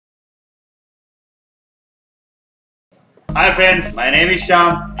Hi friends, my name is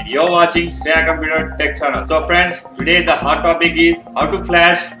Shyam and you're watching Shreyya Computer Tech Channel. So friends, today the hot topic is how to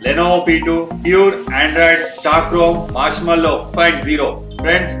flash Lenovo P2 pure Android stock ROM Marshmallow 6.0.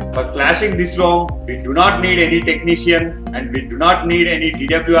 Friends, for flashing this ROM, we do not need any technician and we do not need any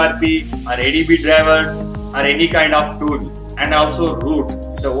TWRP or ADB drivers or any kind of tool, and also root.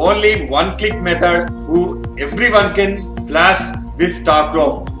 So only one-click method who everyone can flash this stock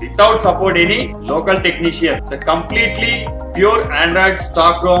ROM without support any local technician. It's a completely pure Android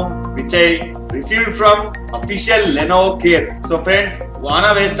stock ROM which I received from official Lenovo Care. So friends,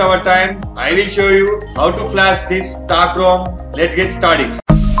 wanna waste our time? I will show you how to flash this stock ROM. Let's get started.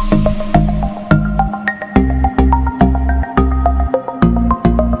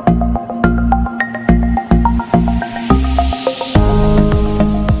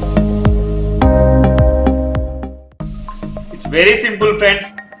 It's very simple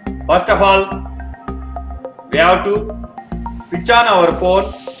friends. First of all, we have to switch on our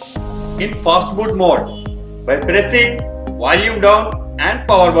phone in fast boot mode by pressing volume down and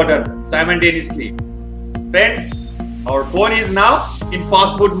power button simultaneously. Friends, our phone is now in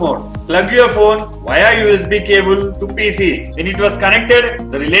fast boot mode. Plug your phone via USB cable to PC. When it was connected,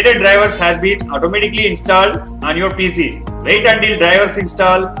 the related drivers has been automatically installed on your PC. Wait until drivers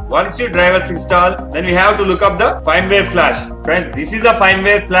install. Once your drivers install, then we have to look up the firmware flash. Friends, this is a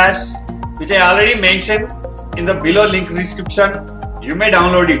firmware flash which I already mentioned in the below link description. You may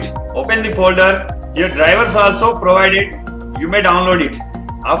download it. Open the folder. Your drivers also provided. You may download it.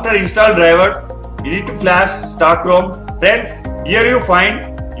 After install drivers, you need to flash stock ROM. Friends, here you find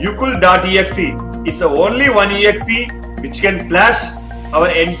ucul.exe. It's the only one exe which can flash our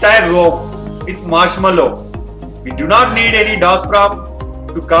entire ROM with Marshmallow. We do not need any DOS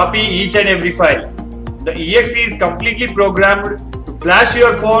prompt to copy each and every file. The exe is completely programmed to flash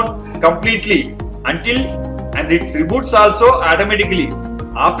your phone completely until and it reboots also automatically.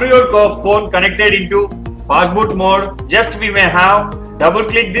 After your phone connected into fast boot mode, just we may have double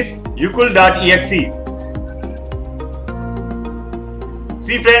click this ucul.exe.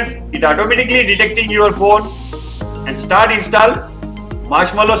 See friends, it automatically detecting your phone and start install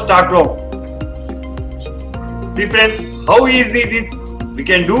Marshmallow stock ROM. See friends, how easy this we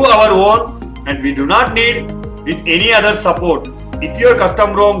can do our own and we do not need with any other support. If your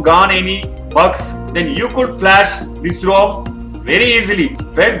custom ROM gone any bugs, then you could flash this ROM very easily.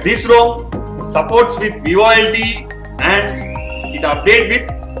 Friends, this ROM supports with VoLTE and it update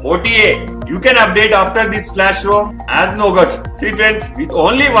with OTA. You can update after this flash ROM as Nougat. See friends, with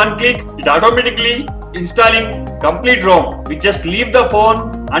only one click, it automatically installing complete ROM. We just leave the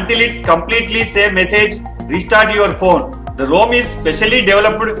phone until it's completely save message. Restart your phone. The ROM is specially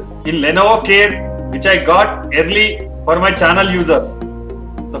developed in Lenovo Care, which I got early for my channel users.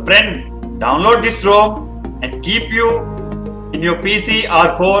 So friends, download this ROM and keep you in your PC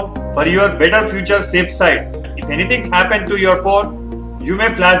or phone for your better future safe side. If anything's happened to your phone, you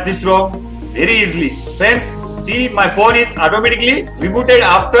may flash this ROM very easily. Friends, see my phone is automatically rebooted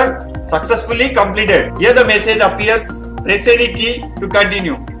after successfully completed. Here the message appears, press any key to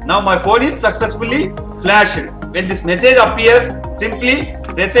continue. Now my phone is successfully flashed. When this message appears, simply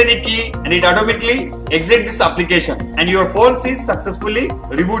press any key and it automatically exits this application and your phone is successfully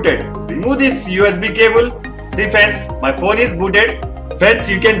rebooted. Remove this USB cable. See friends, my phone is booted. Friends,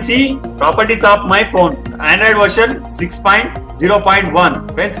 you can see properties of my phone. Android version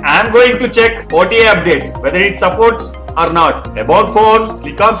 6.0.1. Friends, I am going to check OTA updates, whether it supports or not. About phone,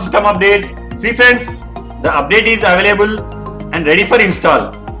 click on system updates. See friends, the update is available and ready for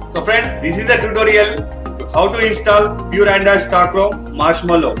install. So friends, this is a tutorial to how to install pure Android stock ROM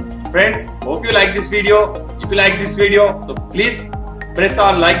Marshmallow. Friends, hope you like this video. If you like this video, so please press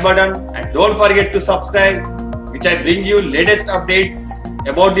on like button and don't forget to subscribe, which I bring you latest updates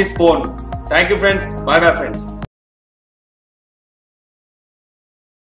about this phone. Thank you friends. Bye bye friends.